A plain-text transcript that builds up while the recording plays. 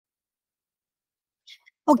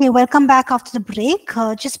Okay, welcome back after the break.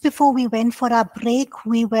 Just before we went for our break,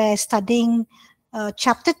 we were studying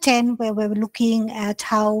chapter 10, where we were looking at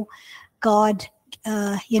how God,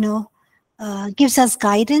 gives us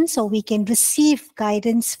guidance, or we can receive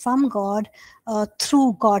guidance from God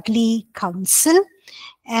through godly counsel.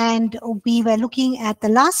 And we were looking at the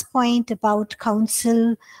last point about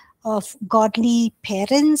counsel of godly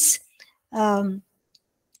parents.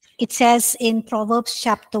 It says in Proverbs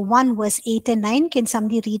chapter 1, verse 8 and 9. Can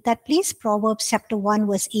somebody read that, please? Proverbs chapter 1,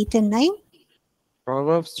 verse 8 and 9.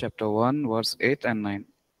 Proverbs chapter 1, verse 8 and 9.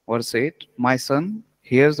 Verse 8, My son,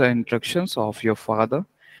 hear the instructions of your father,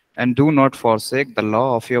 and do not forsake the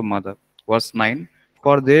law of your mother. Verse 9,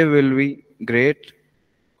 For they will be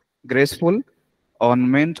graceful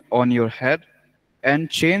ornament on your head,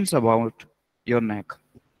 and chains about your neck.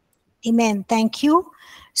 Amen. Thank you.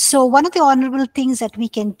 So one of the honorable things that we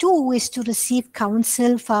can do is to receive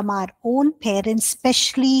counsel from our own parents,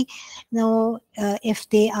 especially if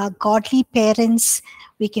they are godly parents.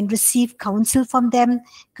 We can receive counsel from them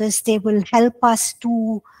because they will help us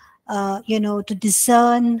to to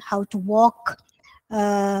discern how to walk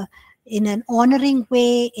in an honoring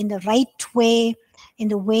way, in the right way, in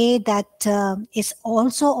the way that is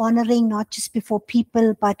also honoring not just before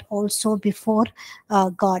people but also before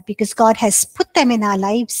God, because God has put them in our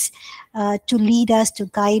lives to lead us, to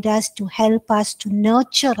guide us, to help us, to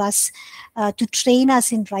nurture us, to train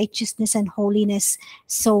us in righteousness and holiness.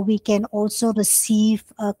 So we can also receive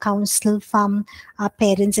counsel from our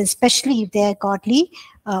parents, especially if they're godly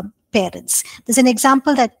parents. There's an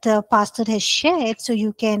example that Pastor has shared, so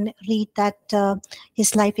you can read that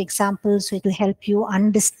his life example, so it will help you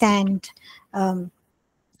understand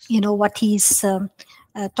what he's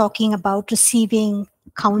talking about, receiving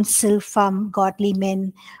counsel from godly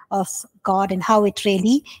men of God and how it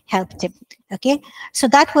really helped him. Okay, so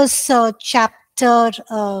that was chapter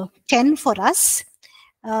 10 for us.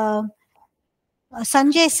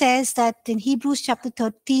 Sanjay says that in Hebrews chapter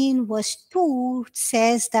 13, verse 2,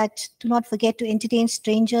 says that do not forget to entertain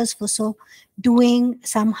strangers, for so doing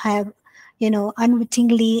some have,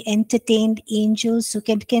 unwittingly entertained angels. So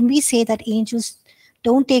can we say that angels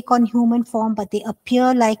don't take on human form, but they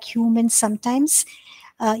appear like humans sometimes?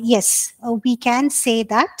 Yes, we can say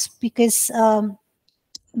that because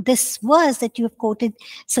this verse that you have quoted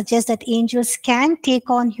suggests that angels can take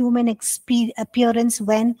on human appearance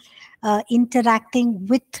when interacting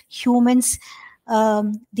with humans.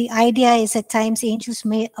 The idea is at times angels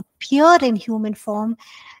may appear in human form,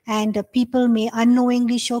 and people may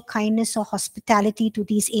unknowingly show kindness or hospitality to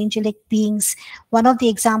these angelic beings. One of the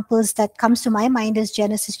examples that comes to my mind is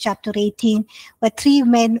Genesis chapter 18, where three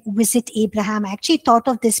men visit Abraham. I actually thought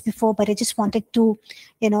of this before, but I just wanted to,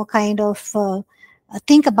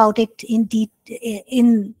 think about it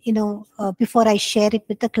before I share it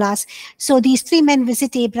with the class. So these three men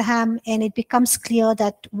visit Abraham, and it becomes clear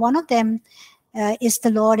that one of them is the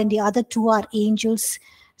Lord and the other two are angels.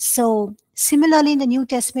 So similarly, in the New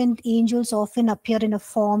Testament, angels often appear in a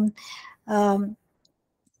form that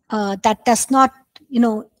does not,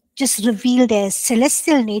 just reveal their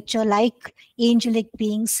celestial nature like angelic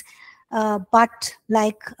beings, but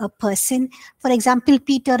like a person. For example,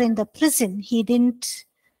 Peter in the prison, he didn't,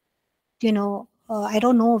 I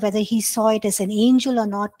don't know whether he saw it as an angel or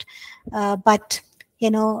not, but,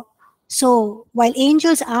 so while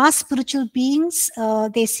angels are spiritual beings,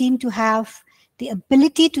 they seem to have the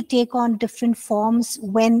ability to take on different forms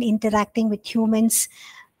when interacting with humans.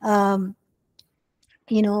 Um,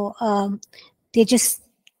 they just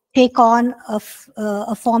take on a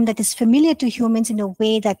form that is familiar to humans in a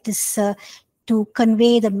way that is to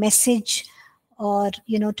convey the message, or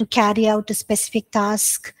to carry out a specific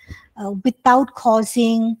task without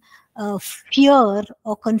causing fear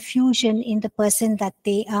or confusion in the person that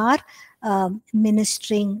they are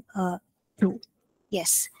ministering to.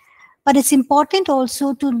 Yes, but it's important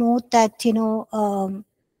also to note that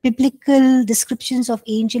biblical descriptions of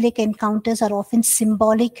angelic encounters are often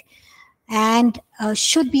symbolic and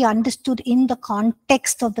should be understood in the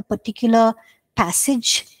context of the particular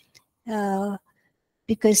passage,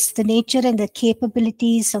 because the nature and the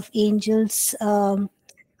capabilities of angels are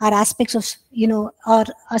aspects of, are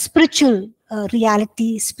spiritual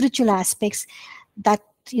reality, spiritual aspects that,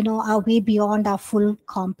 are way beyond our full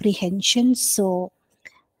comprehension. So,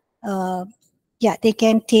 they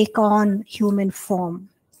can take on human form.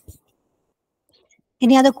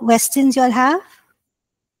 Any other questions you all have?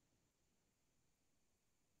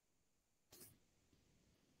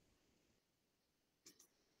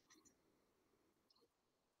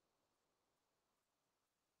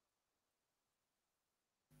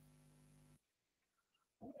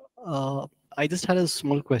 I just had a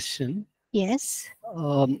small question. Yes.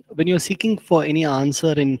 When you're seeking for any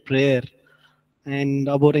answer in prayer and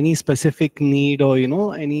about any specific need, or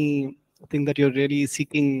anything that you're really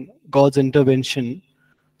seeking God's intervention,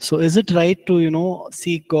 so is it right to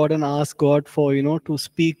seek God and ask God for to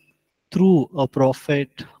speak through a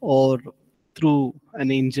prophet or through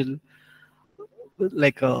an angel,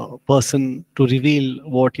 like a person, to reveal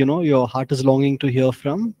what your heart is longing to hear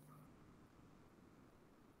from?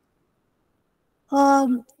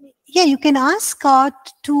 Um, yeah, you can ask God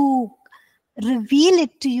to reveal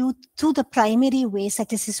it to you through the primary ways,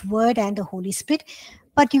 that is His Word and the Holy Spirit.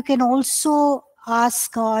 But you can also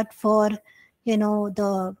ask God for,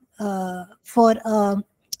 the for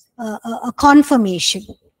a confirmation.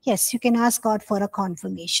 Yes, you can ask God for a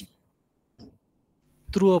confirmation.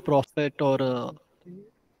 Through a prophet or a...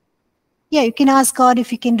 Yeah, you can ask God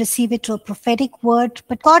if you can receive it through a prophetic word,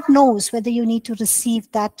 but God knows whether you need to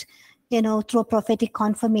receive that, through a prophetic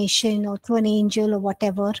confirmation or through an angel or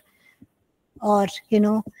whatever. Or,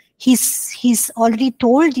 He's already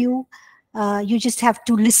told you. You just have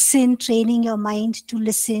to listen, training your mind to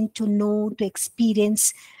listen, to know, to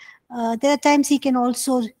experience. There are times He can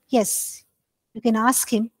also, yes, you can ask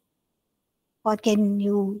Him, or can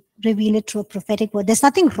you reveal it through a prophetic word? There's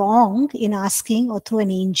nothing wrong in asking, or through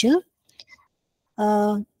an angel.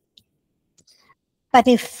 But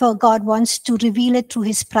if God wants to reveal it through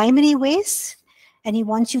His primary ways, and He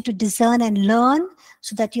wants you to discern and learn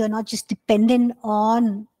so that you're not just dependent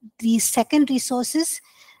on these secondary sources,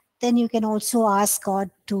 then you can also ask God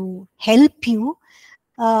to help you.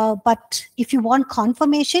 But if you want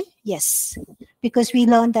confirmation, yes, because we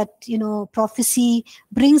learned that, prophecy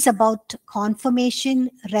brings about confirmation,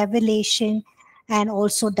 revelation, and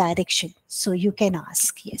also direction. So you can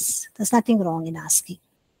ask, yes. There's nothing wrong in asking.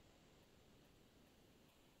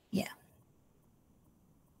 Yeah.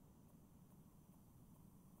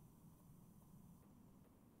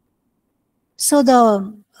 So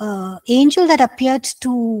the angel that appeared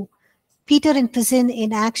to Peter in prison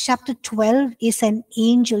in Acts chapter 12 is an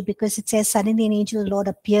angel, because it says suddenly an angel of the Lord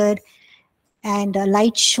appeared and a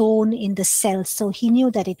light shone in the cell. So he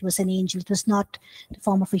knew that it was an angel. It was not the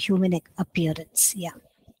form of a human appearance. Yeah.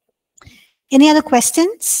 Any other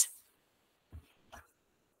questions?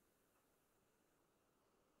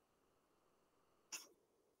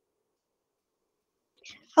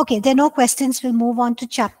 Okay, there are no questions. We'll move on to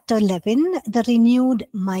chapter 11, the renewed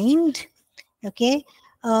mind. Okay.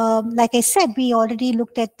 Like I said, we already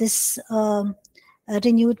looked at this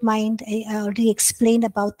renewed mind. I already explained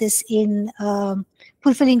about this in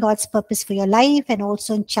fulfilling God's purpose for your life, and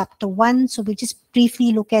also in chapter 1. So we'll just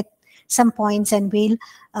briefly look at some points and we'll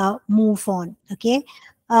move on. Okay.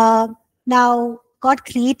 Now, God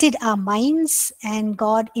created our minds, and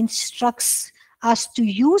God instructs us to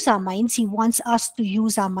use our minds. He wants us to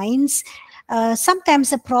use our minds. Sometimes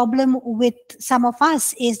the problem with some of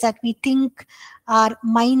us is that we think our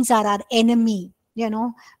minds are our enemy,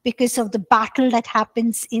 because of the battle that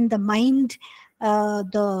happens in the mind.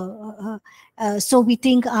 So we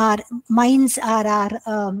think our minds are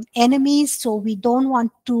our enemies. So we don't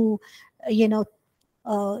want to,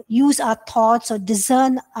 use our thoughts or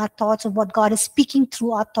discern our thoughts of what God is speaking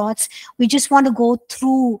through our thoughts. We just want to go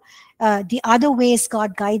through the other ways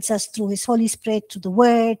God guides us, through His Holy Spirit, through the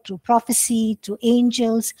Word, through prophecy, through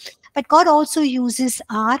angels. But God also uses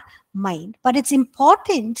our mind. But it's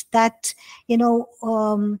important that,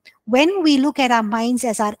 when we look at our minds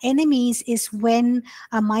as our enemies is when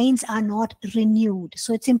our minds are not renewed.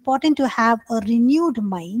 So it's important to have a renewed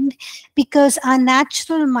mind, because our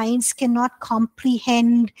natural minds cannot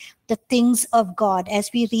comprehend the things of God. As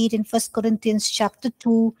we read in 1 Corinthians chapter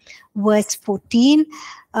 2, verse 14,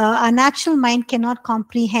 our natural mind cannot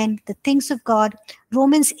comprehend the things of God.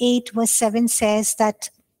 Romans 8, verse 7 says that,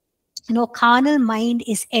 carnal mind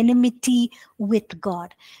is enmity with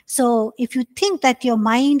God. So if you think that your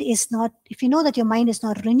mind is not, if you know that your mind is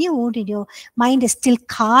not renewed, and your mind is still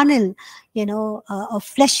carnal, of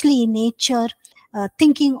fleshly nature,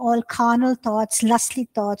 thinking all carnal thoughts, lustly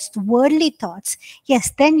thoughts, worldly thoughts,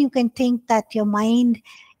 yes, then you can think that your mind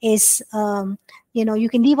is, you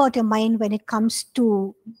can leave out your mind when it comes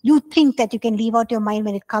to, you think that you can leave out your mind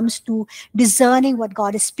when it comes to discerning what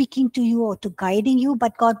God is speaking to you or to guiding you.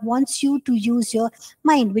 But God wants you to use your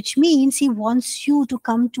mind, which means He wants you to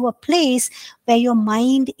come to a place where your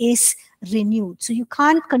mind is renewed. So you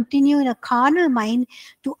can't continue in a carnal mind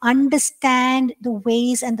to understand the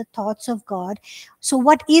ways and the thoughts of God. So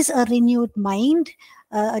what is a renewed mind?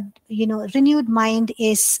 renewed mind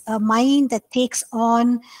is a mind that takes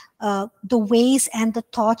on the ways and the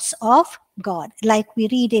thoughts of God. Like we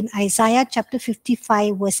read in Isaiah chapter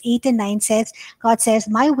 55, verse 8 and 9 says, God says,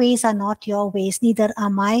 my ways are not your ways, neither are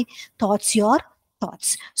my thoughts your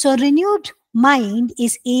thoughts. So a renewed mind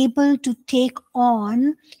is able to take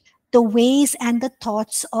on the ways and the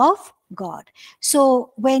thoughts of God.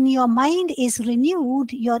 So when your mind is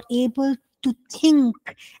renewed, you're able to think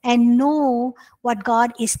and know what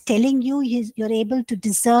God is telling you. You're able to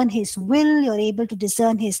discern His will. You're able to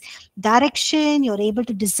discern His direction. You're able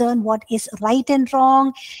to discern what is right and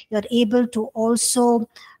wrong. You're able to also,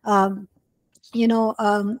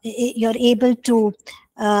 you're able to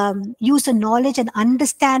use the knowledge and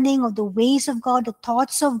understanding of the ways of God, the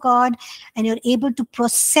thoughts of God, and you're able to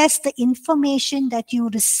process the information that you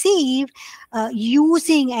receive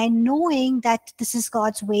using and knowing that this is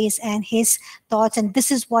God's ways and His thoughts, and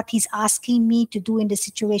this is what He's asking me to do in this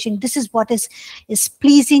situation. This is what is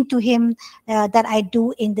pleasing to Him that I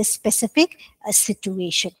do in this specific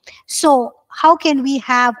situation. So how can we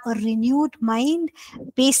have a renewed mind?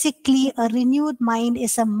 Basically, a renewed mind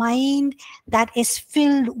is a mind that is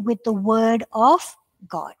filled with the word of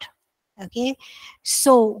God. Okay,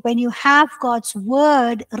 so when you have God's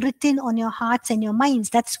word written on your hearts and your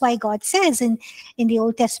minds, that's why God says in the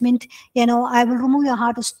Old Testament, I will remove your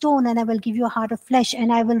heart of stone and I will give you a heart of flesh,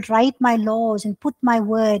 and I will write my laws and put my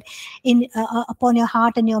word in upon your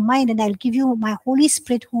heart and your mind, and I'll give you my Holy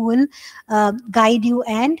Spirit who will guide you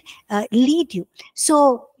and lead you.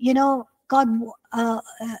 So God,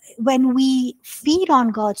 when we feed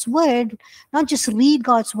on God's word, not just read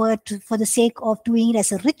God's word for the sake of doing it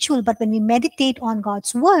as a ritual, but when we meditate on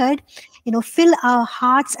God's word, fill our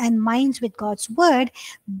hearts and minds with God's word,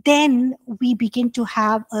 then we begin to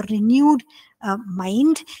have a renewed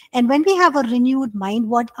mind. And when we have a renewed mind,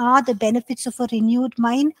 what are the benefits of a renewed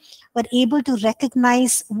mind? We're able to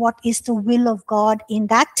recognize what is the will of God in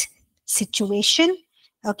that situation.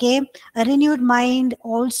 Okay, a renewed mind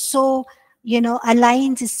also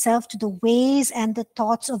aligns itself to the ways and the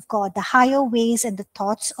thoughts of God, the higher ways and the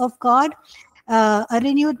thoughts of God. A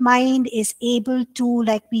renewed mind is able to,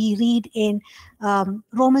 like we read in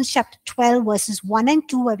Romans chapter 12, verses 1 and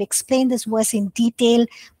 2. I've explained this verse in detail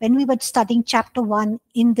when we were studying chapter 1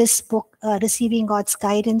 in this book, Receiving God's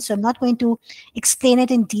Guidance. So I'm not going to explain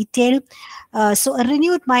it in detail. So a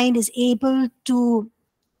renewed mind is able to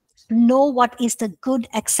know what is the good,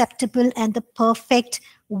 acceptable, and the perfect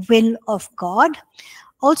will of God.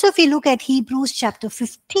 Also, if you look at Hebrews chapter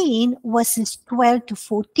 15, verses 12 to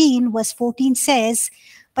 14, verse 14 says,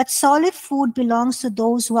 but solid food belongs to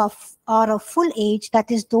those who are of full age, that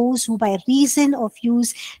is, those who by reason of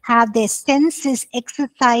use have their senses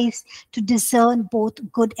exercised to discern both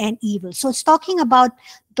good and evil. So it's talking about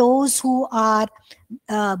those who are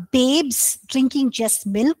babes drinking just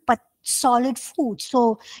milk, but solid food.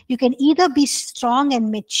 So you can either be strong and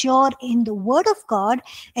mature in the word of God,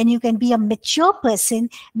 and you can be a mature person.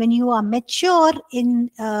 When you are mature in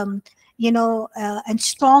and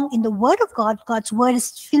strong in the word of God, God's word has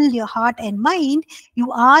filled your heart and mind,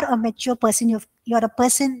 you are a mature person. You're a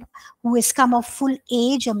person who has come of full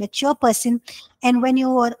age, a mature person. And when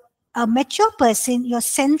you are a mature person, your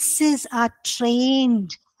senses are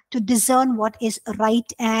trained to discern what is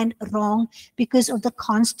right and wrong because of the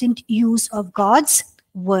constant use of God's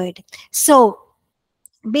word. So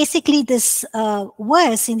basically, this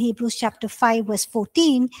verse in Hebrews chapter 5, verse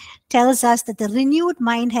 14 tells us that the renewed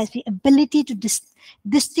mind has the ability to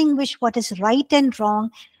distinguish what is right and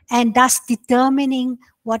wrong, and thus determining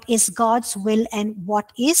what is God's will and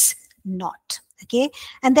what is not. Okay,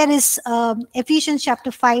 and there is Ephesians chapter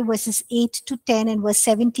 5, verses 8 to 10 and verse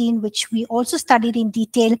 17, which we also studied in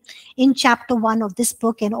detail in chapter 1 of this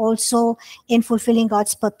book, and also in Fulfilling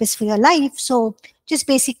God's Purpose for Your Life. So just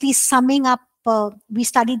basically summing up, we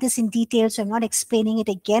studied this in detail, so I'm not explaining it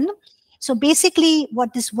again. So basically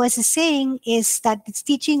what this verse is saying is that it's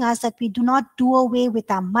teaching us that we do not do away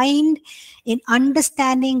with our mind in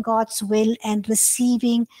understanding God's will and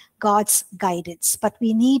receiving God's guidance, but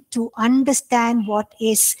we need to understand what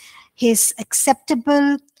is His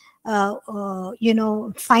acceptable,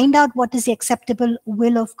 find out what is the acceptable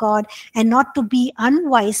will of God, and not to be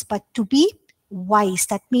unwise, but to be wise.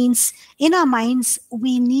 That means in our minds,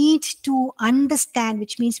 we need to understand,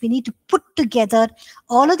 which means we need to put together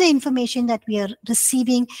all of the information that we are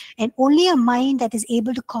receiving, and only a mind that is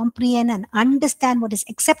able to comprehend and understand what is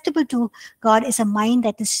acceptable to God is a mind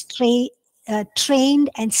that is trained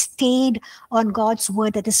and stayed on God's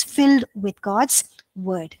word, that is filled with God's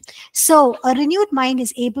word. So a renewed mind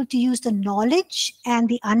is able to use the knowledge and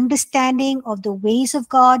the understanding of the ways of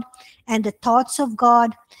God and the thoughts of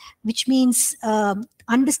God, which means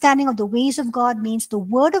understanding of the ways of God means the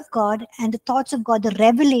word of God, and the thoughts of God, the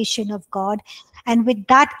revelation of God. And with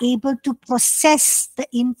that, able to process the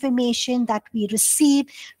information that we receive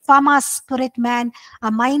from our spirit man.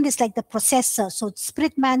 Our mind is like the processor. So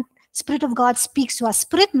spirit man, Spirit of God speaks to our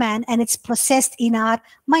spirit man, and it's processed in our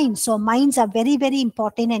mind. So minds are very, very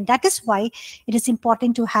important. And that is why it is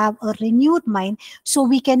important to have a renewed mind, so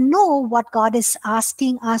we can know what God is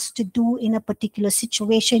asking us to do in a particular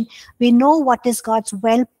situation. We know what is God's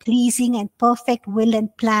well-pleasing and perfect will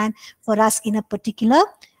and plan for us in a particular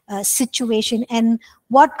situation, and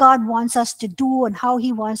what God wants us to do and how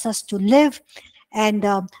he wants us to live. And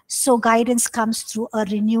so guidance comes through a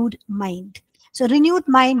renewed mind. So renewed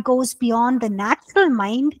mind goes beyond the natural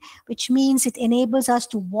mind, which means it enables us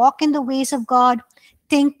to walk in the ways of God,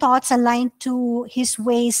 think thoughts aligned to his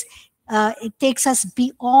ways. It takes us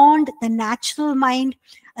beyond the natural mind.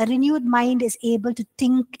 A renewed mind is able to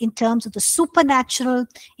think in terms of the supernatural,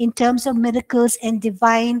 in terms of miracles and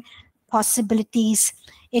divine possibilities.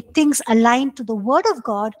 It thinks aligned to the word of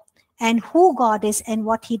God and who God is and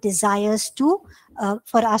what he desires to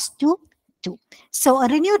for us to do. So a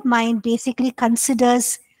renewed mind basically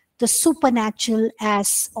considers the supernatural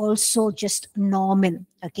as also just normal.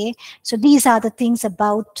 Okay, so these are the things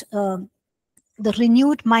about the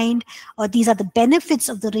renewed mind, or these are the benefits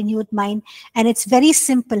of the renewed mind. And it's very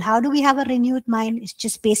simple. How do we have a renewed mind? It's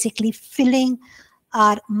just basically filling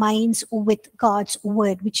our minds with God's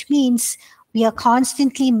word, which means we are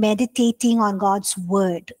constantly meditating on God's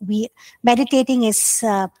word. Meditating is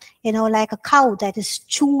like a cow that is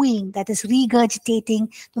chewing, that is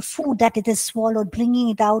regurgitating the food that it has swallowed, bringing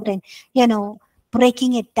it out and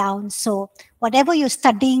breaking it down. So whatever you're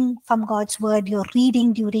studying from God's word, you're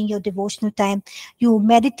reading during your devotional time, you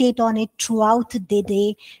meditate on it throughout the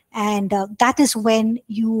day. And that is when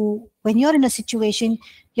you're in a situation,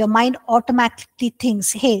 your mind automatically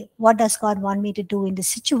thinks, hey, what does God want me to do in this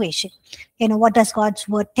situation? What does God's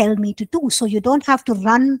word tell me to do? So you don't have to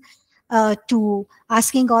run to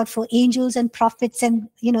asking God for angels and prophets and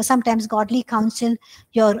sometimes godly counsel.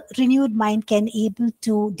 Your renewed mind can able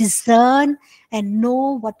to discern and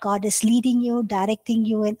know what God is leading you, directing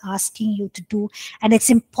you, and asking you to do. And it's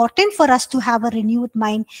important for us to have a renewed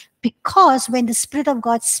mind, because when the Spirit of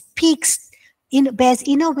God speaks, bears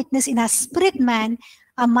inner witness in our spirit man,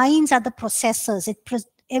 our minds are the processors.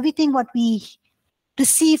 Everything what we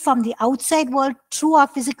receive from the outside world through our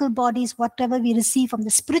physical bodies, whatever we receive from the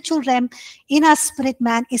spiritual realm in our spirit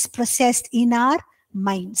man is processed in our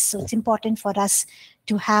minds. So it's important for us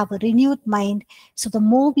to have a renewed mind. So the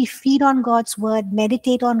more we feed on God's word,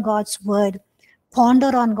 meditate on God's word,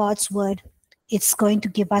 ponder on God's word, it's going to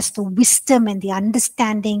give us the wisdom and the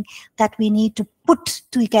understanding that we need to put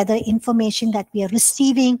together information that we are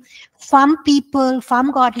receiving from people,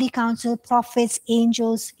 from godly counsel, prophets,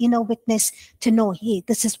 angels, inner witness, to know, hey,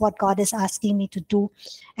 this is what God is asking me to do,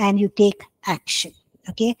 and you take action.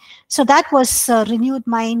 Okay, so that was Renewed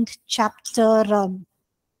Mind chapter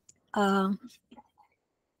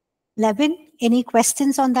 11. Any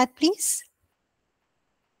questions on that, please?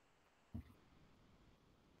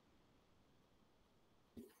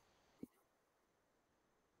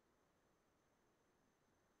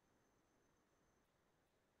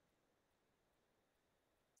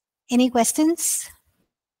 Any questions?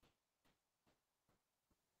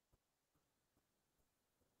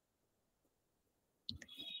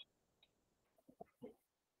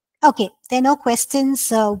 Okay, there are no questions.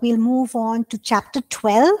 We'll move on to chapter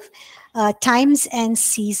 12, Times and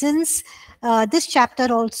Seasons. This chapter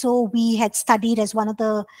also we had studied as one of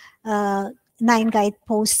the 9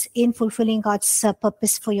 guideposts in fulfilling God's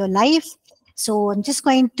purpose for your life. So I'm just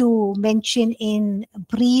going to mention in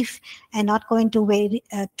brief and not going to very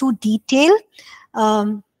too detail.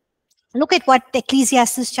 Look at what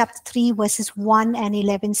Ecclesiastes chapter 3 verses 1 and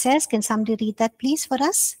 11 says. Can somebody read that please for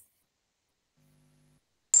us?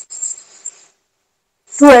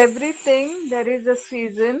 To everything there is a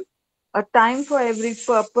season, a time for every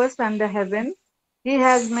purpose under heaven. He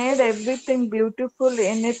has made everything beautiful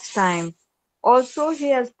in its time. Also, he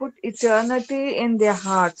has put eternity in their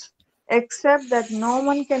hearts, except that no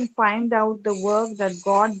one can find out the work that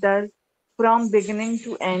God does from beginning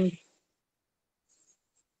to end.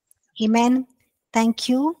 Amen. Thank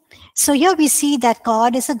you. So here we see that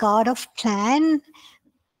God is a God of plan,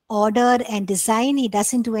 order, and design. He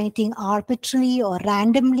doesn't do anything arbitrarily or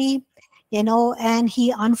randomly, and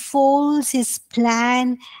he unfolds his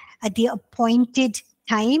plan at the appointed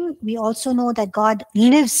time. We also know that God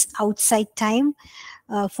lives outside time.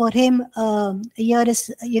 For him, a year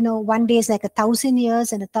is, 1 day is like 1,000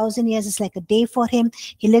 years, and 1,000 years is like a day for him.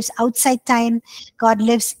 He lives outside time. God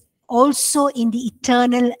lives also in the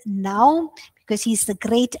eternal now, because he's the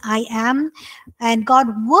great I am. And God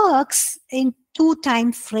works in two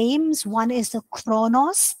time frames. One is the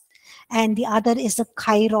chronos, and the other is the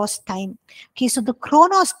kairos time. Okay, so the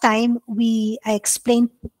chronos time, I explained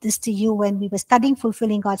this to you when we were studying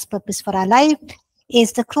Fulfilling God's Purpose for Our Life.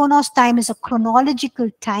 Is the chronos time is a chronological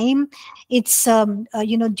time. It's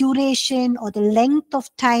duration, or the length of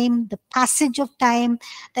time, the passage of time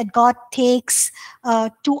that God takes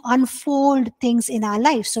to unfold things in our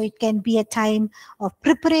life. So it can be a time of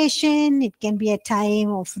preparation, it can be a time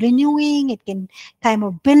of renewing, it can time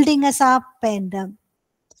of building us up, and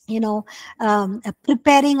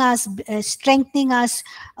preparing us, strengthening us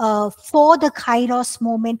for the kairos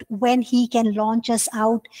moment when he can launch us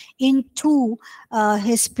out into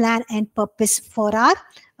his plan and purpose for our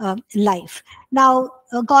life. Now,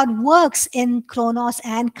 God works in chronos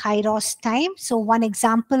and kairos time. So one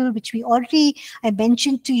example, which I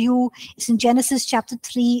mentioned to you, is in Genesis chapter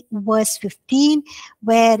 3, verse 15,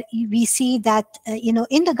 where we see that,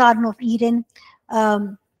 in the Garden of Eden,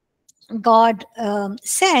 God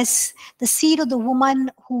says the seed of the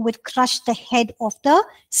woman who would crush the head of the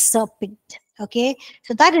serpent. Okay,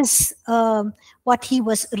 so that is what he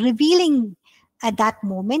was revealing at that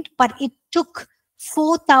moment. But it took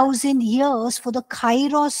 4,000 years for the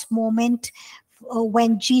kairos moment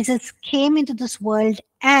when Jesus came into this world,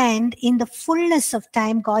 and in the fullness of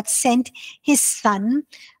time, God sent his son.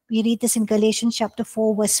 We read this in Galatians chapter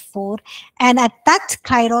 4, verse 4. And at that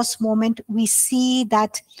kairos moment, we see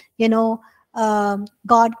that,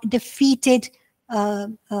 God defeated,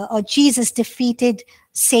 or Jesus defeated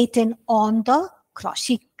Satan on the cross.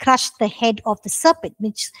 He crushed the head of the serpent,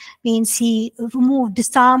 which means he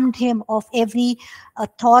disarmed him of every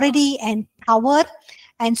authority and power.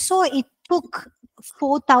 And so it took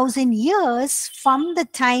 4,000 years from the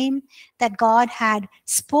time that God had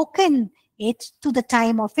spoken it to the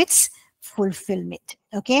time of its fulfillment.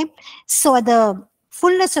 Okay, so at the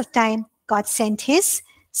fullness of time, God sent his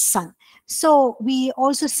son. So we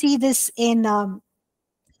also see this in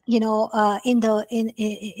in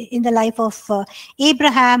the life of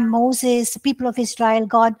Abraham, Moses, the people of Israel.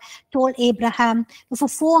 God told Abraham, for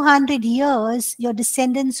 400 years your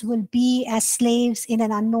descendants will be as slaves in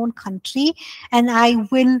an unknown country, and I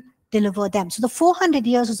will deliver them. So the 400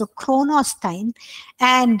 years was a chronos time,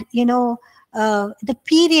 and the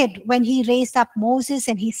period when he raised up Moses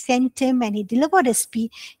and he sent him and he delivered his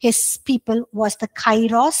people was the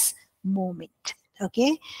kairos moment.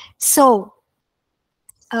 Okay, so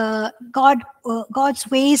God's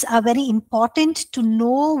ways are very important to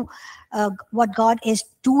know what God is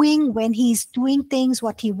doing when he's doing things,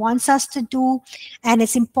 what he wants us to do. And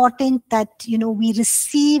it's important that, we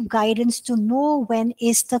receive guidance to know when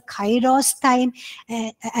is the kairos time,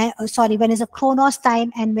 when is the chronos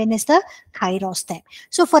time and when is the kairos time.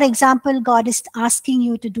 So for example, God is asking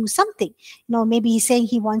you to do something. Maybe he's saying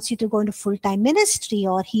he wants you to go into full-time ministry,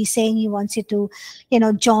 or he's saying he wants you to,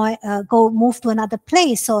 move to another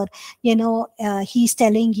place, or, he's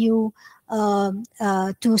telling you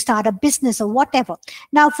to start a business or whatever.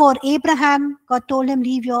 Now for Abraham, God told him,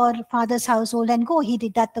 leave your father's household and go. He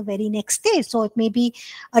did that the very next day. So it may be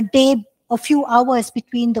a day, a few hours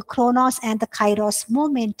between the chronos and the kairos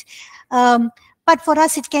moment. But for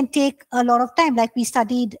us, it can take a lot of time. Like we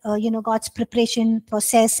studied, God's preparation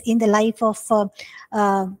process in the life of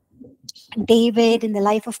David, in the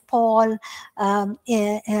life of Paul,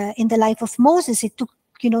 in the life of Moses. It took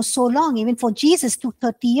so long. Even for Jesus, took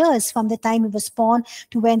 30 years from the time he was born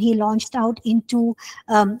to when he launched out into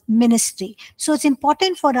ministry. So it's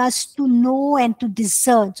important for us to know and to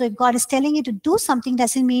discern. So if God is telling you to do something,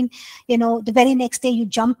 doesn't mean the very next day you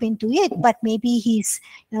jump into it, but maybe he's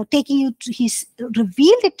taking you to, he's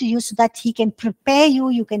revealed it to you so that he can prepare you.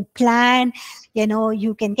 You can plan,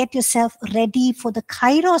 you can get yourself ready for the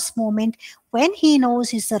kairos moment, when he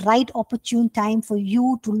knows it's the right opportune time for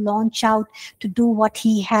you to launch out to do what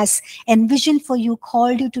he has envisioned for you,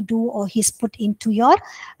 called you to do, or he's put into your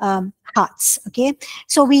hearts. Okay,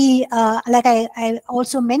 so we like I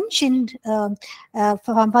also mentioned from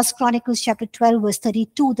 1 Chronicles chapter 12 verse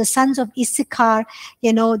 32, the sons of Issachar,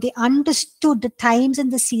 they understood the times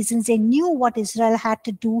and the seasons. They knew what Israel had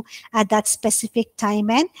to do at that specific time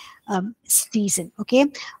and season. Okay,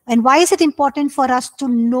 and why is it important for us to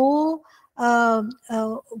know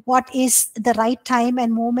what is the right time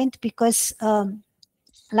and moment? Because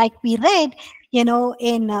like we read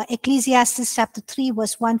In Ecclesiastes chapter 3,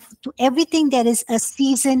 verse 1, to everything there is a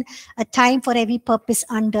season, a time for every purpose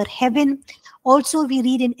under heaven. Also, we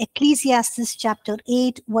read in Ecclesiastes chapter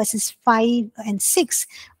 8, verses 5 and 6,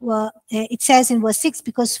 it says in verse 6,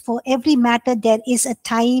 because for every matter there is a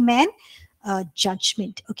time and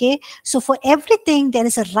judgment. Okay, so for everything there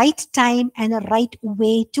is a right time and a right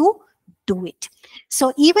way to do it.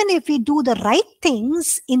 So even if we do the right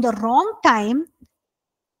things in the wrong time,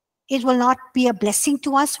 it will not be a blessing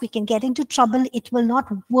to us. We can get into trouble. It will not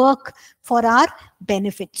work for our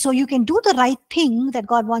benefit. So you can do the right thing that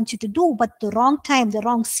God wants you to do, but the wrong time, the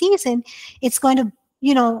wrong season, it's going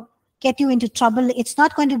to, get you into trouble. It's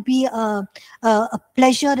not going to be a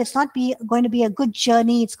pleasure. It's not going to be a good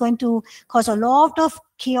journey. It's going to cause a lot of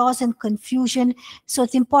chaos and confusion. So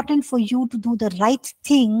it's important for you to do the right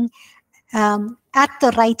thing at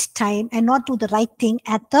the right time and not do the right thing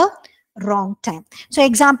at the wrong time. So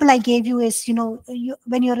example I gave you is,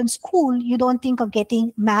 when you're in school, you don't think of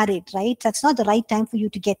getting married, right? That's not the right time for you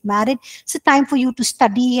to get married. It's a time for you to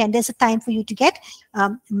study, and there's a time for you to get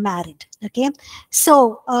married. Okay.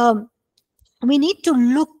 So we need to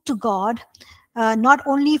look to God, not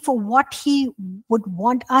only for what he would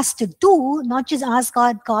want us to do, not just ask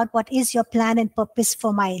God, what is your plan and purpose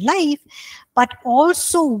for my life, but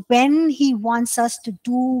also when he wants us to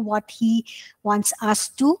do what he wants us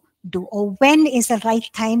to do, or when is the right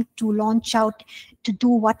time to launch out to do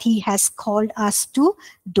what he has called us to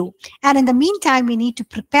do. And in the meantime, we need to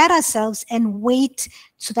prepare ourselves and wait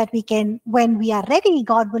so that we can, when we are ready,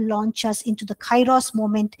 God will launch us into the Kairos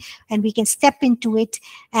moment and we can step into it,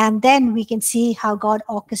 and then we can see how God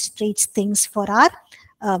orchestrates things for our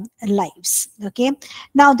lives. Okay.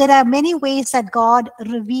 Now, there are many ways that God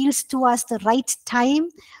reveals to us the right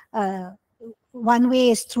time. One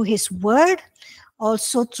way is through his word,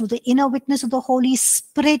 also through the inner witness of the Holy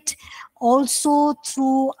Spirit, also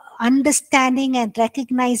through understanding and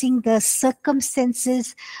recognizing the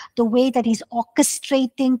circumstances, the way that he's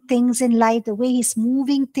orchestrating things in life, the way he's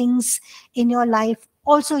moving things in your life.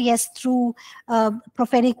 Also, yes, through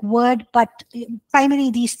prophetic word, but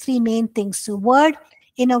primarily these three main things. So word,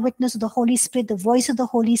 inner witness of the Holy Spirit, the voice of the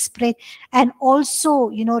Holy Spirit, and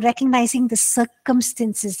also, recognizing the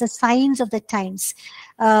circumstances, the signs of the times,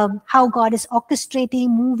 how God is orchestrating,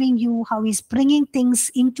 moving you, how he's bringing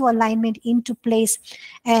things into alignment, into place.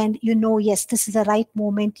 And yes, this is the right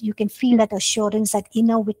moment. You can feel that assurance, that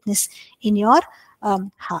inner witness in your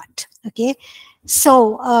heart. Okay.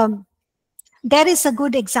 So there is a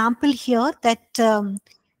good example here that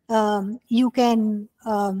you can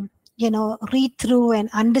read through and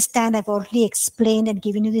understand. I've already explained and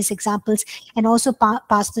given you these examples, and also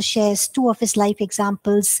Pastor shares two of his life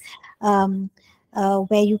examples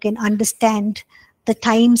where you can understand the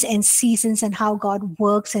times and seasons and how God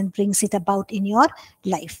works and brings it about in your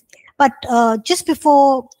life. But just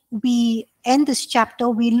before we end this chapter,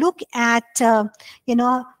 we look at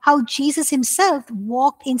how Jesus himself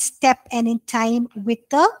walked in step and in time with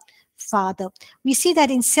the Father. We see that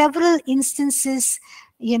in several instances,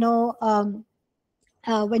 when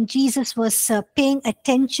Jesus was paying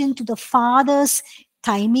attention to the Father's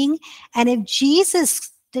timing. And if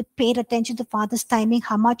Jesus paid attention to the Father's timing,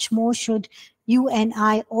 how much more should you and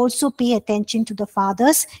I also pay attention to the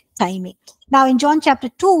Father's timing? Now, in John chapter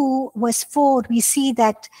 2, verse 4, we see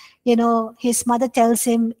that, his mother tells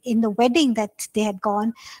him in the wedding that they had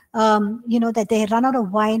gone, that they had run out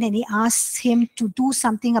of wine, and he asks him to do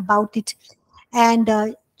something about it.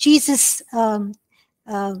 And Jesus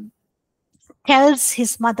tells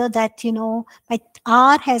his mother that, my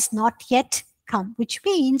hour has not yet come, which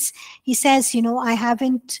means he says, I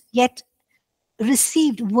haven't yet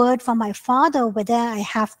received word from my Father whether I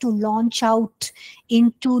have to launch out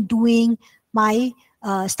into doing my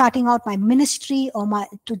starting out my ministry or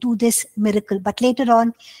to do this miracle. But later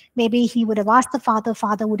on, maybe he would have asked the Father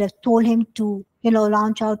would have told him to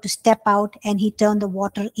launch out, to step out, and he turned the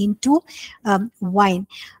water into wine.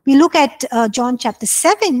 We look at John chapter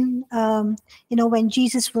 7, when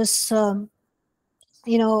Jesus was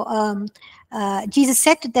Jesus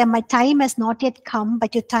said to them, my time has not yet come,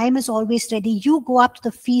 but your time is always ready. You go up to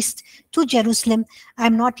the feast to Jerusalem.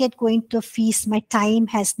 I'm not yet going to the feast. My time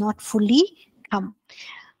has not fully come.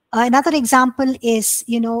 Another example is,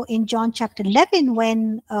 in John chapter 11,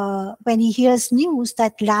 when he hears news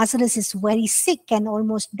that Lazarus is very sick and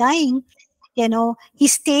almost dying, he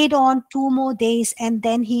stayed on 2 more days, and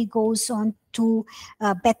then he goes on to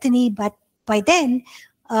Bethany. But by then,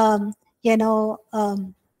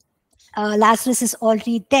 Lazarus is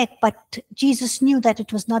already dead, but Jesus knew that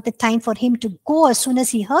it was not the time for him to go as soon as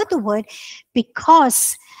he heard the word,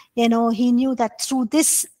 because he knew that through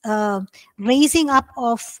this raising up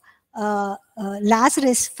of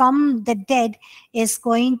Lazarus from the dead is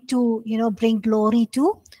going to, bring glory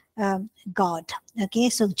to God. Okay,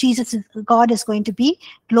 so God is going to be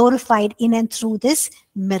glorified in and through this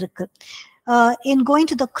miracle. In going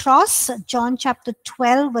to the cross, John chapter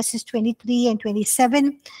 12, verses 23 and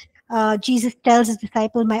 27, Jesus tells his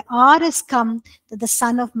disciple, my hour has come that the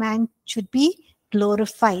Son of Man should be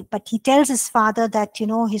glorified. But he tells his Father that,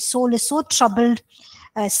 his soul is so troubled,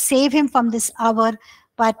 save him from this hour.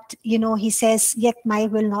 But, he says, yet my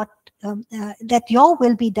will not, that your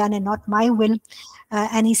will be done and not my will.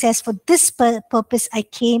 And he says, for this purpose I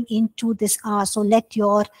came into this hour. So let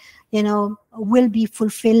your, will be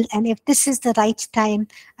fulfilled. And if this is the right time,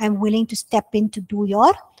 I'm willing to step in to do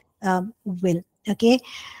your will. Okay.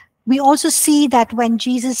 We also see that when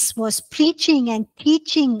Jesus was preaching and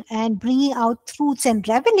teaching and bringing out truths and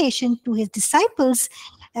revelation to his disciples,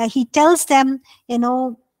 he tells them,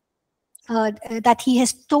 that he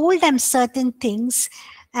has told them certain things,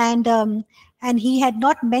 and he had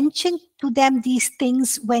not mentioned to them these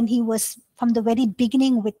things when he was from the very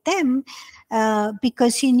beginning with them,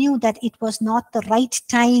 because he knew that it was not the right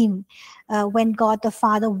time when God the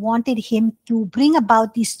Father wanted him to bring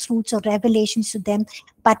about these truths or revelations to them.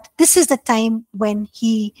 But this is the time when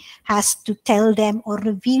he has to tell them or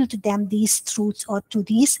reveal to them these truths or to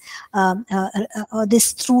these or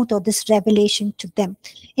this truth or this revelation to them.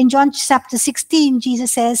 In John chapter 16,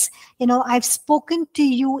 Jesus says, I've spoken to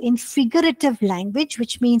you in figurative language,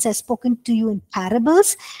 which means I've spoken to you in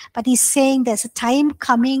parables. But he's saying there's a time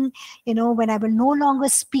coming, when I will no longer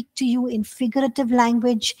speak to you in figurative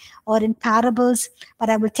language or in parables,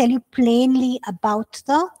 but I will tell you plainly about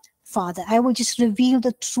the Father. I will just reveal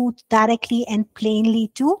the truth directly and plainly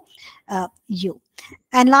to you.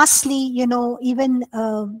 And lastly, even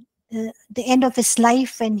the end of his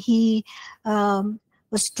life, when he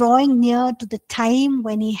was drawing near to the time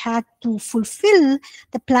when he had to fulfill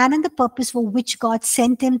the plan and the purpose for which God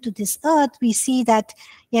sent him to this earth, we see that,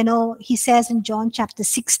 he says in John chapter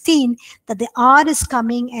 16 that the hour is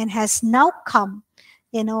coming and has now come,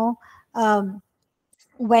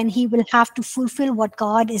 when he will have to fulfill what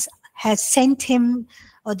God has sent him,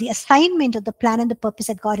 or the assignment of the plan and the purpose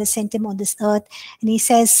that God has sent him on this earth. And he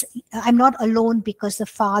says, I'm not alone because the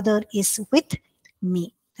Father is with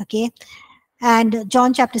me. Okay. And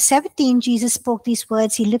John chapter 17, Jesus spoke these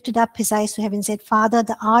words. He lifted up his eyes to heaven and said, Father,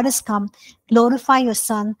 the hour has come. Glorify your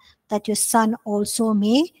Son, that your Son also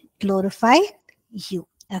may glorify you.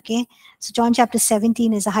 Okay. So John chapter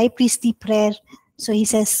 17 is a high priestly prayer. So he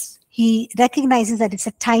says, he recognizes that it's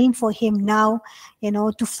a time for him now,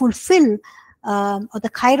 to fulfill, or the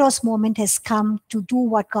Kairos moment has come to do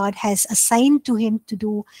what God has assigned to him to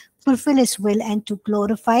do, fulfill his will and to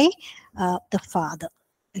glorify the Father.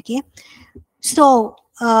 Okay. So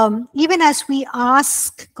even as we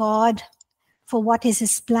ask God for what is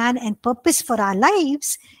his plan and purpose for our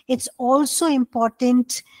lives, it's also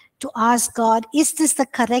important to ask God, is this the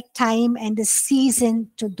correct time and the season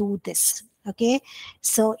to do this? Okay,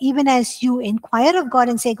 so even as you inquire of God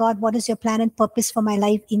and say, God, what is your plan and purpose for my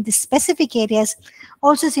life in these specific areas,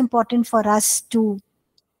 also it's important for us to,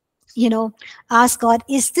 ask God,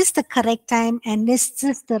 is this the correct time and is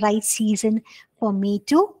this the right season for me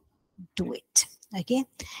to do it? Okay,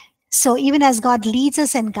 so even as God leads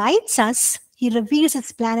us and guides us, he reveals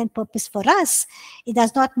his plan and purpose for us. It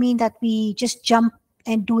does not mean that we just jump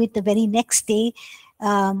and do it the very next day.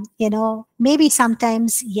 Maybe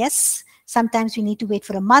sometimes, yes, sometimes we need to wait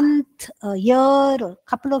for a month, a year, or a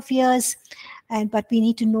couple of years, but we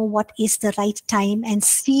need to know what is the right time and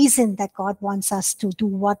season that God wants us to do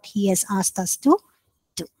what he has asked us to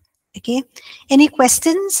do. Okay. Any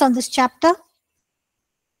questions on this chapter?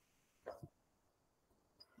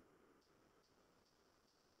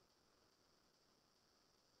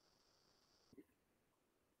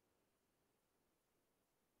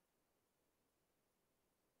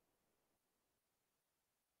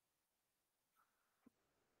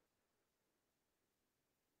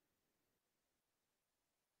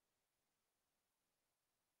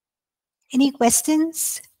 Any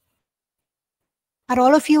questions? Are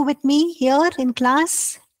all of you with me here in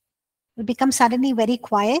class? It becomes suddenly very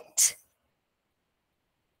quiet.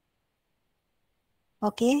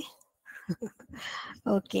 Okay.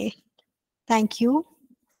 Okay. Thank you.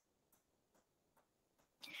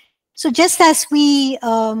 So just as we,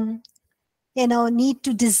 need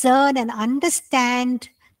to discern and understand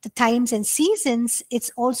the times and seasons, it's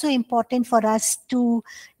also important for us to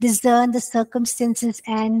discern the circumstances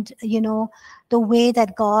and, the way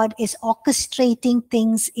that God is orchestrating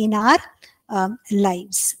things in our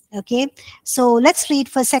lives. Okay, so let's read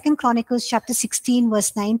for 2 Chronicles chapter 16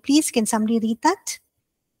 verse 9. Please, can somebody read that?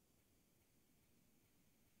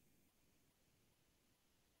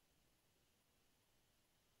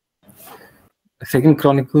 Second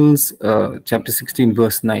Chronicles chapter 16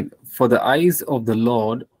 verse 9. For the eyes of the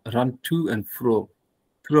Lord run to and fro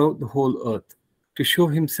throughout the whole earth, to show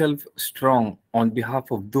himself strong on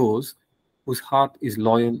behalf of those whose heart is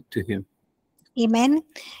loyal to him. Amen.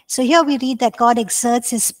 So here we read that God exerts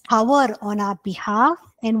his power on our behalf,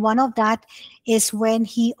 and one of that is when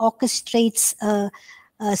he orchestrates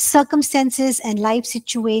circumstances and life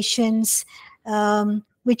situations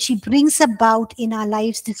which he brings about in our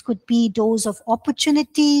lives. This could be doors of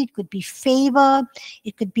opportunity, it could be favor,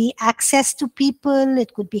 it could be access to people,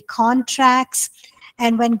 it could be contracts.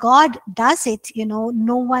 And when God does it,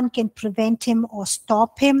 no one can prevent him or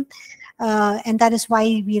stop him. And that is why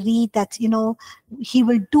we read that, he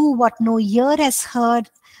will do what no ear has heard,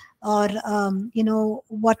 or,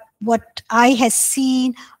 what eye has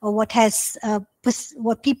seen, or what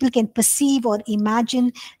people can perceive or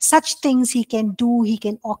imagine. Such things he can do. He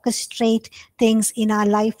can orchestrate things in our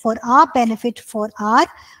life for our benefit, for our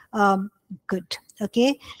good.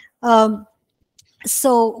 Okay.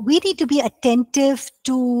 So we need to be attentive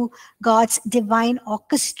to God's divine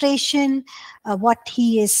orchestration, what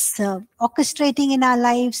he is orchestrating in our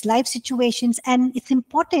lives, life situations, and it's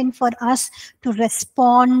important for us to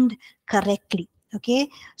respond correctly. Okay.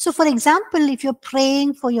 So for example, if you're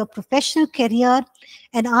praying for your professional career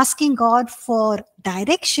and asking God for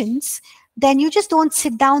directions, then you just don't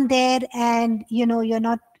sit down there and, you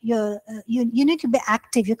need to be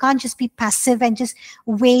active. You can't just be passive and just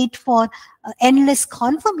wait for endless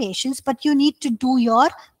confirmations, but you need to do your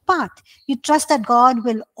part. You trust that God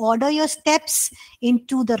will order your steps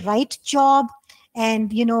into the right job,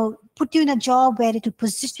 and put you in a job where it will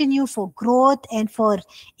position you for growth and for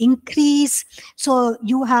increase. So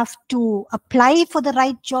you have to apply for the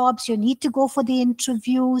right jobs. You need to go for the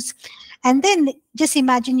interviews, and then just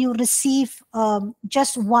imagine you receive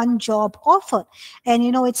just one job offer, and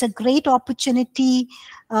it's a great opportunity,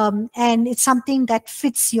 and it's something that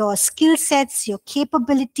fits your skill sets, your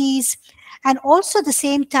capabilities, and also at the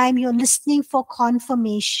same time you're listening for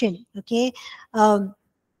confirmation. Okay.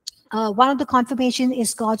 One of the confirmation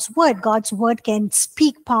is God's word. God's word can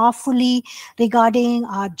speak powerfully regarding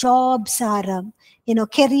our jobs, our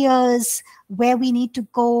careers, where we need to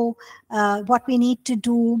go, what we need to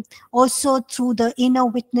do. Also, through the inner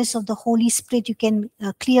witness of the Holy Spirit, you can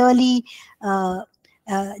clearly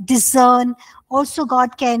discern. Also,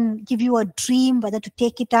 God can give you a dream, whether to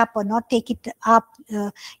take it up or not take it up,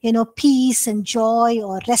 peace and joy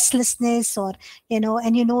or restlessness, or,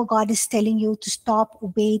 God is telling you to stop,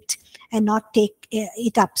 wait, and not take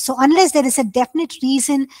it up. So unless there is a definite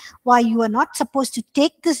reason why you are not supposed to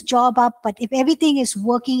take this job up, but if everything is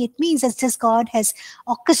working, it means that just God has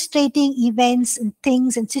orchestrating events and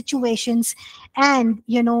things and situations, and,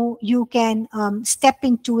 you can step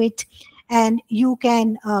into it. And you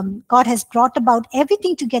can, God has brought about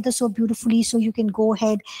everything together so beautifully, so you can go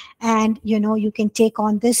ahead and, you can take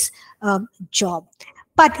on this job.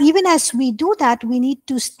 But even as we do that, we need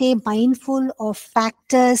to stay mindful of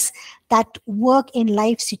factors that work in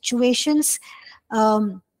life situations.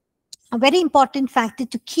 A very important factor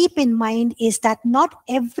to keep in mind is that not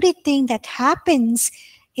everything that happens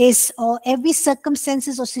or every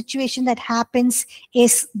circumstances or situation that happens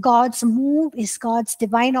is God's move, is God's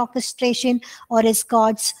divine orchestration, or is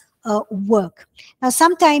God's work. Now,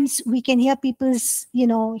 sometimes we can hear people,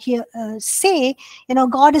 say,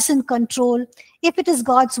 God is in control. If it is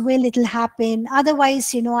God's will, it'll happen.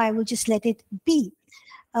 Otherwise, I will just let it be.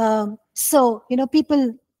 So,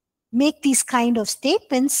 people make these kind of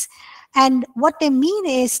statements, and what they mean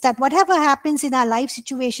is that whatever happens in our life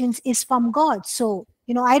situations is from God. So,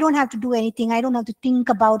 I don't have to do anything. I don't have to think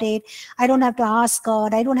about it. I don't have to ask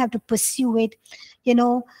God. I don't have to pursue it,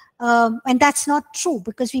 and that's not true,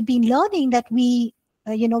 because we've been learning that we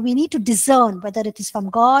need to discern whether it is from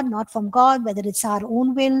God, not from God, whether it's our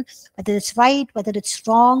own will, whether it's right, whether it's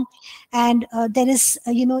wrong. And there is,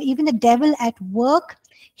 even the devil at work,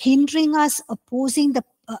 hindering us, opposing the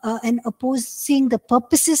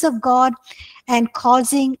purposes of God, and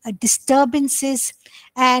causing disturbances.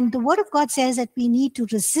 And the word of God says that we need to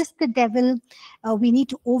resist the devil. We need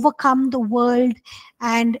to overcome the world.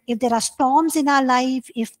 And if there are storms in our life,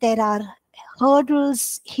 if there are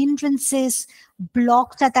hurdles, hindrances,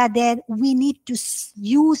 blocks that are there, we need to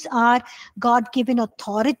use our God-given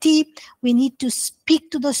authority. We need to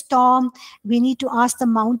speak to the storm. We need to ask the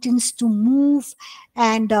mountains to move.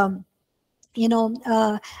 And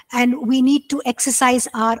and we need to exercise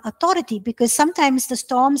our authority, because sometimes the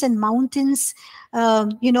storms and mountains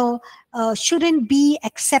shouldn't be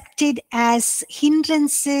accepted as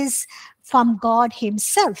hindrances from God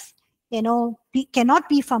himself. It cannot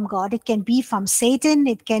be from God. It can be from Satan.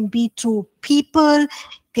 It can be through people.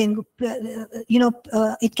 It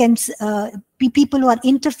can be people who are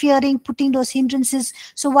interfering, putting those hindrances.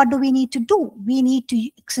 So what do we need to do? We need to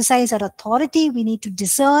exercise our authority. We need to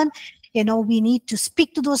discern. We need to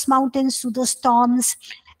speak to those mountains, to those storms,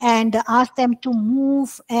 and ask them to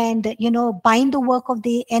move and, bind the work of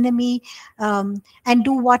the enemy, and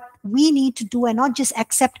do what we need to do, and not just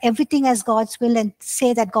accept everything as God's will and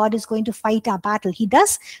say that God is going to fight our battle. He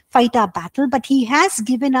does fight our battle, but he has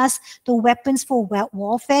given us the weapons for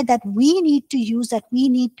warfare that we need to use, that we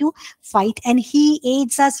need to fight. And he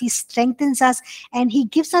aids us, he strengthens us, and he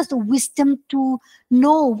gives us the wisdom to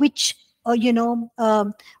know which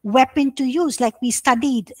weapon to use, like we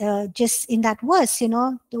studied just in that verse.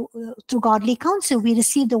 Through godly counsel we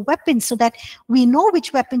receive the weapon so that we know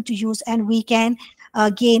which weapon to use, and we can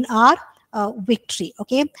gain our victory.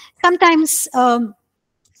 Okay, sometimes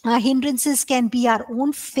hindrances can be our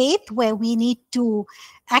own faith, where we need to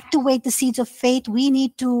activate the seeds of faith. We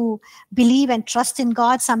need to believe and trust in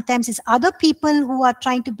God. Sometimes it's other people who are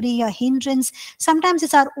trying to bring a hindrance. Sometimes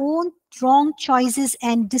it's our own wrong choices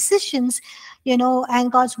and decisions,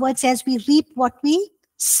 and God's word says we reap what we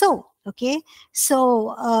sow. Okay,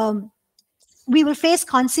 so we will face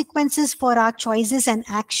consequences for our choices and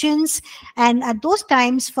actions. And at those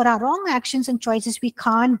times, for our wrong actions and choices, we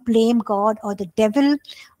can't blame God or the devil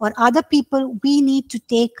or other people. We need to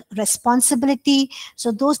take responsibility.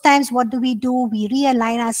 So those times, what do? We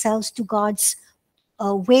realign ourselves to God's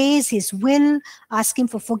ways, his will, ask him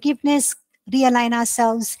for forgiveness, realign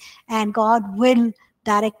ourselves, and God will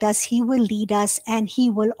direct us. He will lead us, and he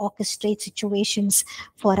will orchestrate situations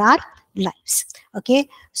for our lives. Okay,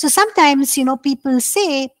 so sometimes people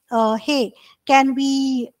say, hey, can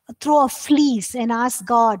we throw a fleece and ask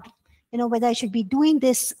God whether I should be doing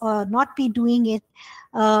this or not be doing it?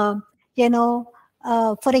 For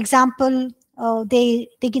example, they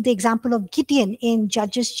give the example of Gideon in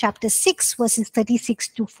Judges chapter 6 verses 36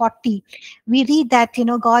 to 40. We read that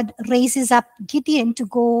God raises up Gideon to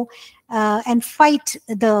go and fight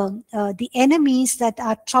the enemies that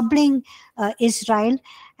are troubling Israel.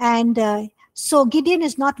 And so Gideon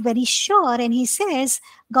is not very sure, and he says,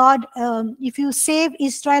 God, if you save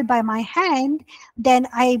Israel by my hand, then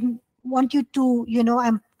I want you to,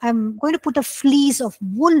 I'm going to put a fleece of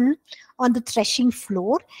wool on the threshing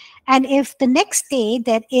floor. And if the next day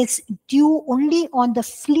there is dew only on the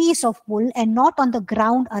fleece of wool and not on the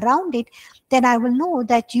ground around it, then I will know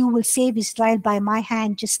that you will save Israel by my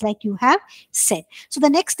hand, just like you have said. So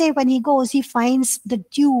the next day when he goes, he finds the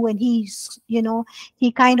dew, and he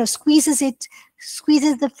kind of squeezes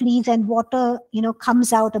the fleece, and water,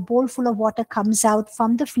 comes out, a bowl full of water comes out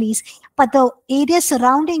from the fleece, but the area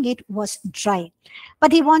surrounding it was dry.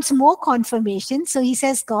 But he wants more confirmation. So he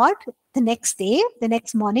says, God, the next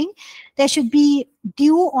morning, there should be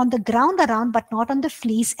dew on the ground around, but not on the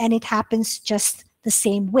fleece. And it happens just the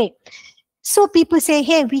same way. So people say,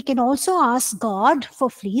 hey, we can also ask God for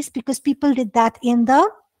fleece, because people did that in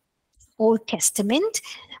the Old Testament.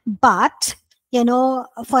 But,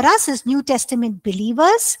 for us as New Testament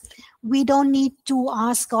believers, we don't need to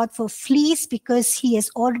ask God for fleece, because he has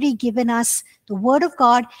already given us the word of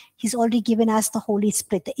God. He's already given us the Holy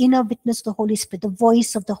Spirit, the inner witness of the Holy Spirit, the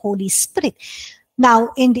voice of the Holy Spirit. Now,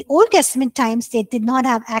 in the Old Testament times, they did not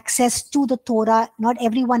have access to the Torah. Not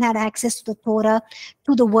everyone had access to the Torah,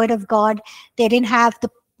 to the word of God. They didn't have the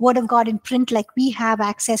word of God in print like we have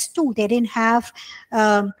access to. They didn't have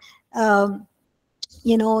the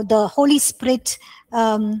Holy Spirit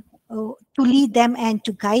to lead them and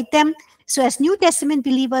to guide them. So as New Testament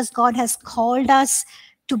believers, God has called us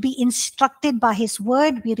to be instructed by his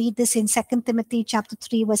word. We read this in 2 Timothy chapter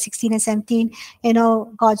 3, verse 16 and 17.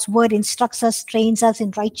 God's word instructs us, trains us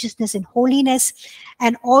in righteousness and holiness.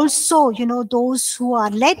 And also, those who are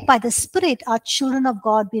led by the Spirit are children of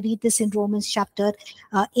God. We read this in Romans chapter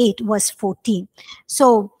 8, verse 14.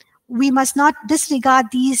 So we must not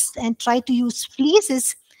disregard these and try to use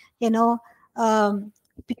fleeces,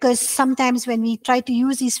 because sometimes when we try to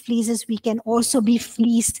use these fleeces, we can also be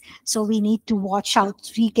fleeced. So we need to watch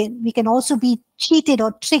out. We can also be cheated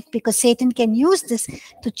or tricked, because Satan can use this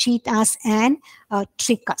to cheat us and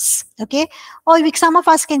trick us. Okay. Or some of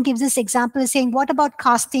us can give this example saying, what about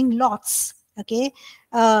casting lots? Okay.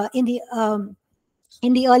 In the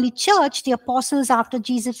in the early church, the apostles, after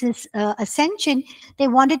Jesus' ascension, they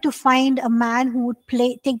wanted to find a man who would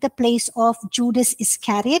take the place of Judas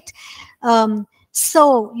Iscariot.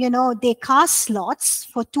 So, they cast lots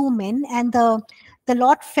for two men, and the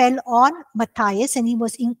lot fell on Matthias, and he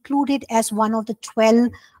was included as one of the 12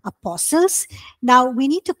 apostles. Now, we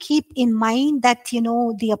need to keep in mind that,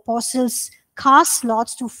 the apostles cast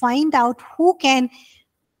lots to find out who can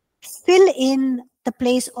fill in the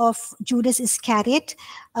place of Judas Iscariot,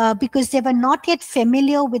 because they were not yet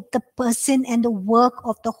familiar with the person and the work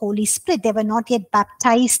of the Holy Spirit. They were not yet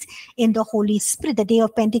baptized in the Holy Spirit. The day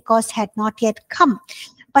of Pentecost had not yet come.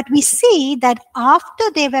 But we see that after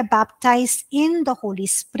they were baptized in the Holy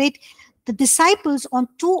Spirit, the disciples, on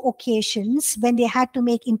two occasions, when they had to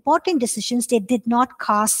make important decisions, they did not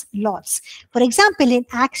cast lots. For example, in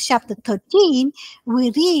Acts chapter 13,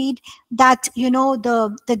 we read that,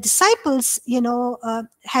 the disciples,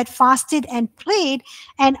 had fasted and prayed.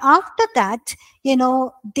 And after that,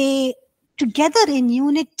 they together in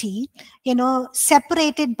unity,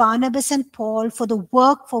 separated Barnabas and Paul for the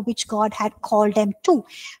work for which God had called them to.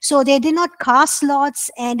 So they did not cast lots,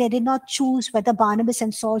 and they did not choose whether Barnabas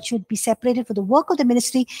and Saul should be separated for the work of the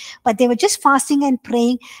ministry, but they were just fasting and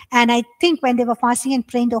praying. And I think when they were fasting and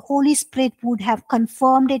praying, the Holy Spirit would have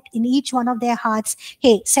confirmed it in each one of their hearts.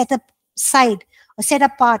 Hey, set aside or set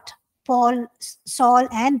apart Paul, Saul,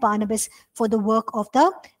 and Barnabas for the work of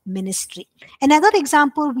the ministry. Another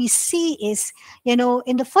example we see is, in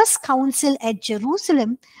the first council at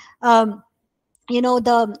Jerusalem, all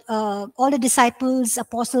the disciples,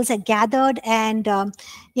 apostles are gathered, and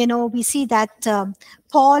we see that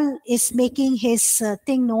Paul is making his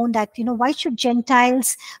thing known that why should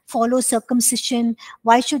Gentiles follow circumcision?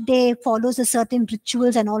 Why should they follow the certain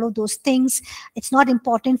rituals and all of those things? It's not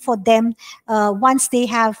important for them. Once they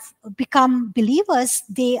have become believers,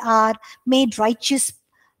 they are made righteous.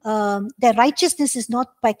 Their righteousness is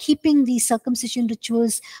not by keeping the circumcision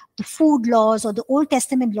rituals, the food laws, or the Old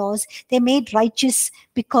Testament laws. They're made righteous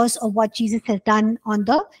because of what Jesus has done on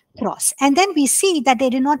the cross. And then we see that they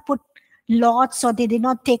did not put lots, or they did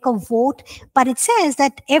not take a vote, but it says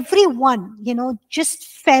that everyone, just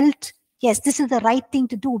felt, yes, this is the right thing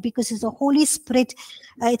to do because it's the Holy Spirit.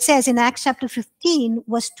 It says in Acts chapter 15,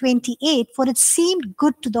 verse 28, for it seemed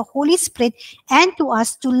good to the Holy Spirit and to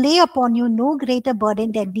us to lay upon you no greater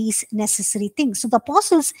burden than these necessary things. So the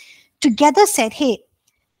apostles together said, hey,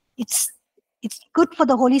 it's good for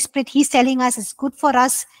the Holy Spirit. He's telling us it's good for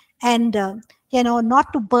us, and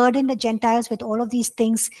not to burden the Gentiles with all of these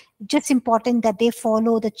things. Just important that they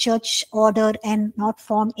follow the church order and not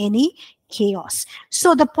form any chaos.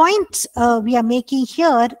 So the point we are making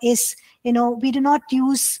here is, we do not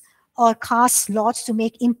use or cast lots to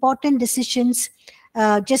make important decisions,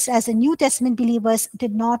 just as the New Testament believers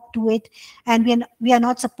did not do it. And we are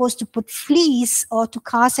not supposed to put fleas or to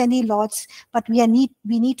cast any lots, but we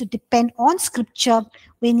need to depend on Scripture.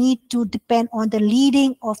 We need to depend on the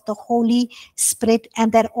leading of the Holy Spirit.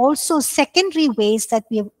 And there are also secondary ways that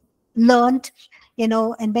we have learned,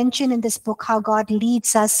 and mentioned in this book, how God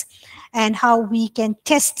leads us and how we can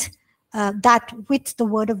test that with the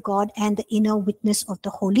Word of God and the inner witness of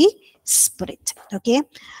the Holy Spirit. Okay.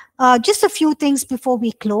 Just a few things before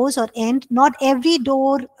we close or end. Not every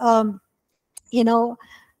door,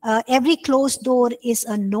 every closed door is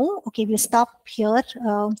a no. Okay, we'll stop here.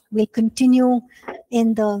 We'll continue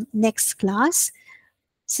in the next class.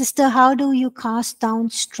 Sister, how do you cast down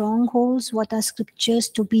strongholds? What are scriptures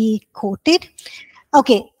to be quoted?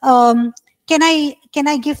 Okay. Can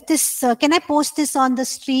I give this? Can I post this on the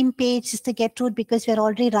stream page, Sister Gertrude, because we're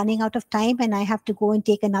already running out of time and I have to go and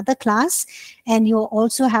take another class, and you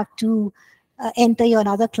also have to enter your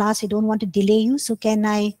another class. I don't want to delay you. So can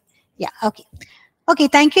I? Yeah. Okay. Okay.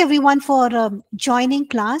 Thank you everyone for joining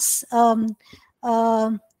class.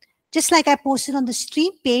 Just like I posted on the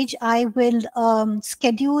stream page, I will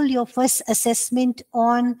schedule your first assessment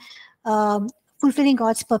on fulfilling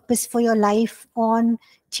God's purpose for your life on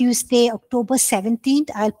Tuesday, October 17th.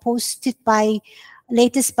 I'll post it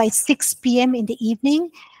latest by 6 p.m. in the evening,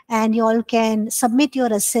 and you all can submit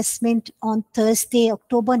your assessment on Thursday,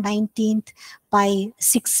 October 19th by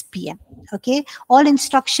 6 p.m. Okay, all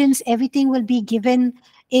instructions, everything will be given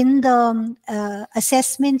in the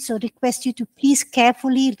assessment. So request you to please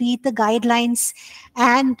carefully read the guidelines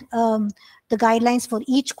and the guidelines for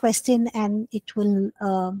each question, and it will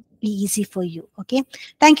be easy for you. Okay.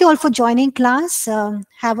 Thank you all for joining class.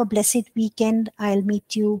 Have a blessed weekend. I'll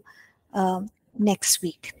meet you next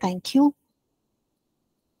week. Thank you.